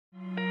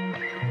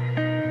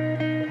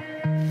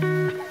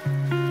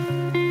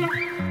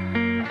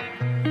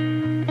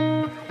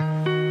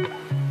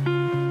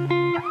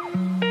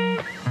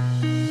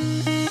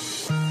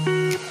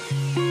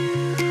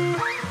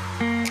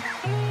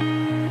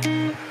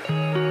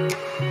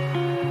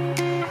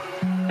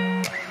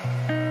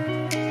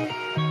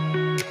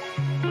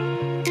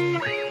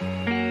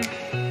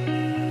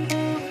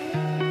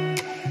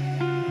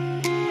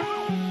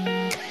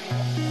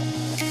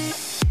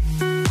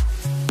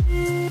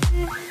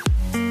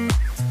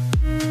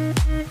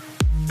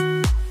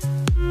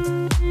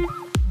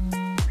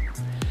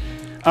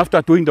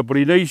After doing the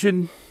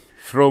pollination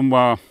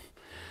from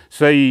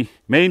say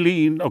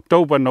mainly in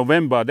October,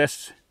 November,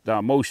 that's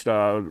the most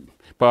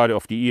part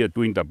of the year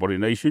doing the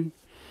pollination.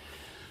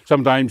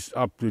 Sometimes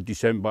up to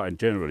December and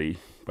January,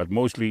 but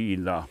mostly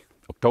in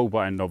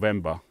October and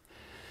November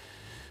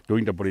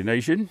doing the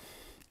pollination,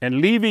 and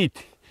leave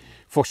it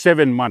for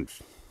 7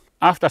 months.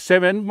 After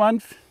 7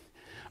 months,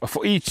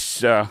 for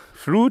each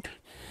fruit,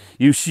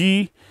 you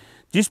see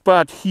this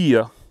part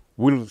here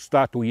will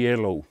start to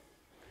yellow.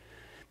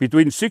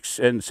 Between 6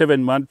 and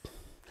 7 months,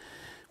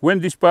 when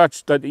this part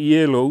starts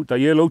yellow, the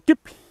yellow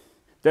tip,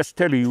 that's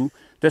tell you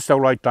that's the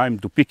right time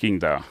to picking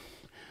the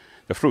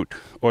fruit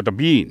or the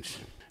beans.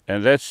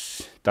 And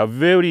that's the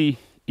very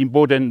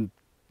important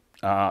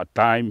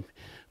time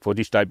for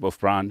this type of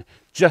plant,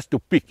 just to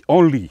pick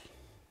only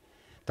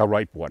the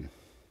right one.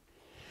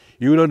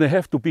 You don't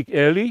have to pick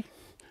early,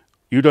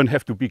 you don't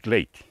have to pick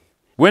late.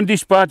 When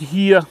this part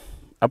here,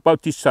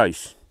 about this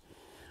size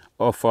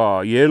of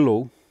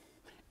yellow,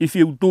 if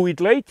you do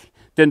it late,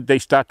 then they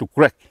start to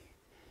crack.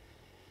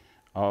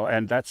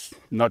 And that's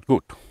not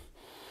good.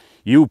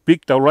 You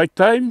pick the right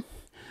time.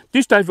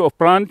 This type of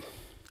plant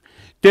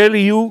tell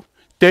you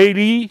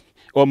daily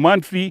or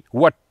monthly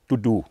what to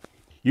do.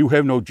 You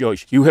have no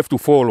choice. You have to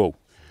follow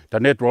the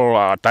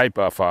natural type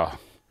of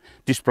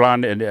this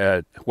plant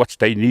and what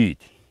they need.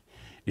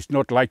 It's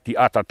not like the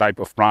other type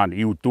of plant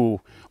you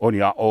do on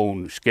your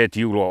own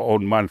schedule or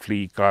own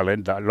monthly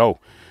calendar. No,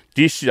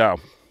 this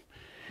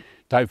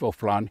type of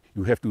plant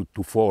you have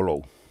to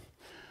follow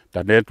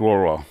the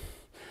natural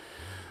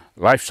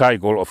life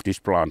cycle of this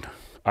plant.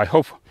 I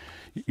hope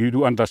you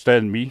do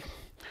understand me.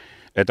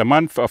 At the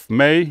month of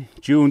May,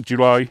 June,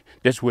 July,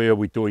 that's where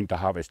we're doing the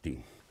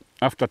harvesting.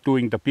 After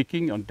doing the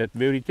picking on that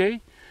very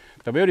day,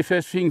 the very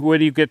first thing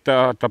when you get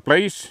the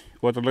place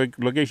or the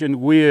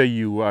location where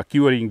you are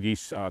curing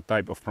this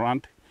type of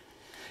plant,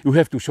 you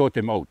have to sort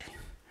them out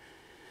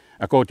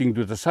according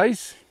to the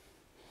size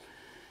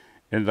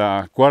and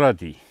the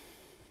quality.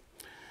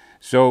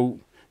 So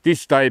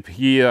this type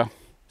here,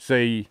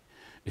 say,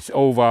 is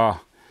over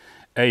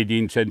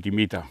 18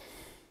 centimeter,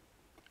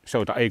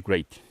 so the A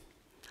grade.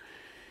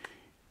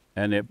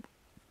 And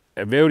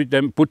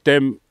put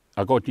them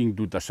according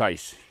to the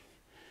size.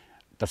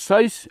 The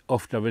size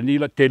of the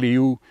vanilla tell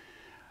you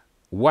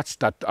what's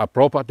the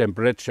proper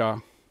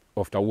temperature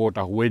of the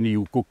water when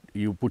you cook.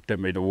 You put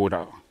them in the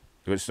water,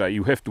 because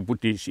you have to put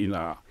this in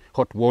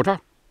hot water,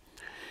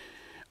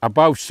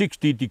 about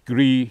 60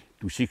 degrees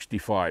to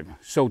 65.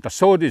 So the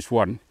shortest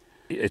one,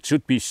 it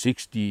should be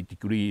 60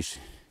 degrees,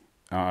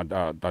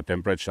 the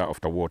temperature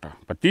of the water.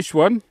 But this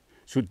one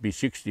should be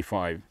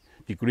 65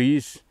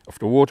 degrees of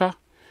the water,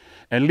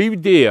 and leave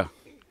it there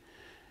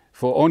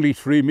for only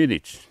 3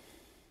 minutes.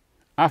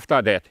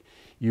 After that,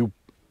 you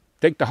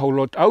take the whole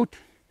lot out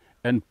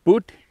and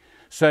put,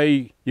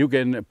 say, you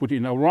can put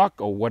in a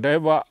rock or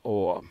whatever,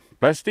 or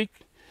plastic,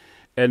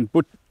 and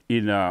put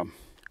in a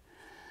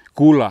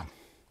cooler.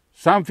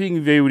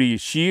 Something very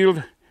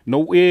sealed,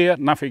 no air,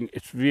 nothing,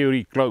 it's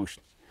very closed.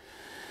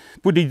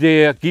 Put it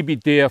there, keep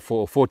it there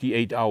for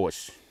 48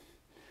 hours.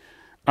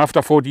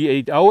 After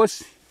 48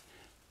 hours,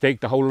 take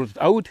the whole lot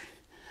out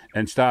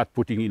and start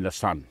putting in the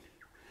sun.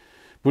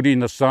 Put in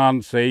the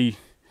sun, say,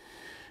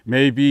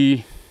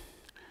 maybe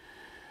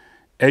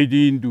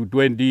 18 to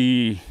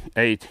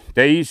 28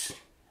 days.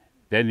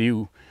 Then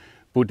you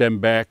put them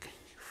back,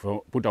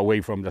 put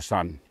away from the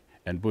sun,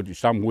 and put it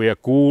somewhere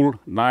cool,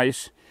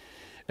 nice,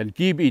 and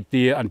keep it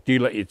there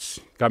until it's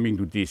coming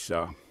to this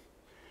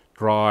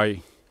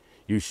dry.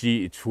 You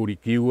see it's fully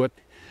cured.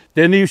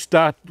 Then you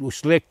start to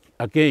select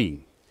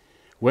again.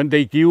 When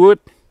they cured,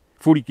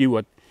 fully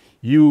cured,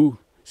 you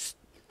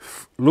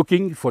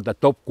looking for the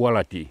top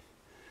quality,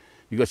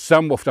 because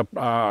some of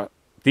the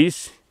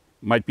this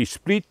might be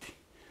split,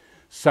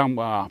 some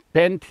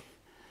bent.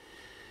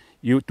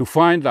 To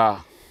find the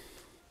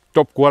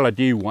top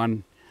quality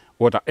one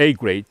or the A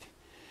grade,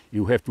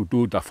 you have to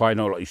do the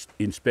final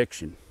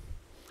inspection.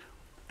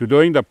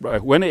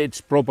 When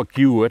it's proper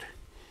cured,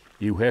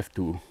 you have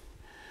to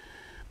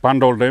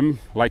bundle them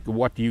like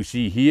what you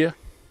see here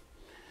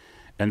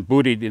and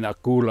put it in a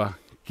cooler.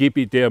 Keep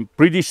it there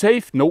pretty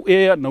safe, no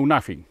air, no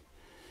nothing.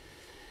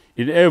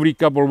 In every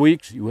couple of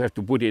weeks, you have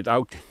to put it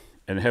out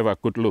and have a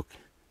good look.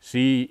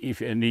 See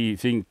if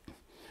anything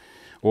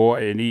or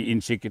any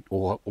insect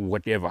or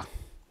whatever.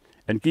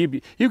 And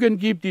you can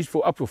keep this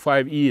for up to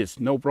 5 years,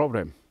 no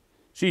problem.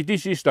 See,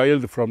 this is the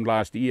yield from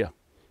last year.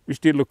 We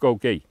still look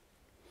okay.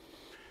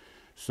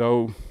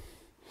 So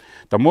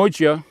the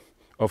moisture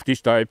of this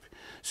type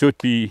should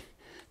be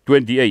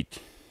 28.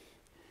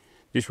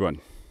 This one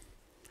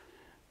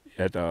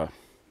at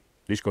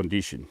this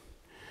condition.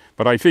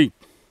 But I think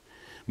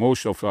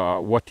most of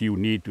what you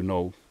need to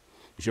know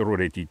is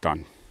already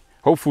done.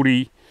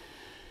 Hopefully,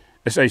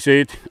 as I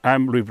said,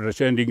 I'm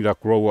representing the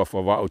grower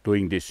for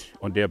doing this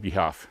on their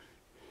behalf.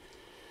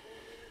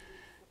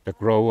 The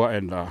grower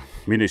and the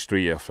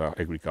Ministry of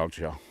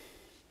Agriculture.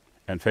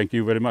 And thank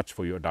you very much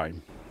for your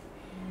time.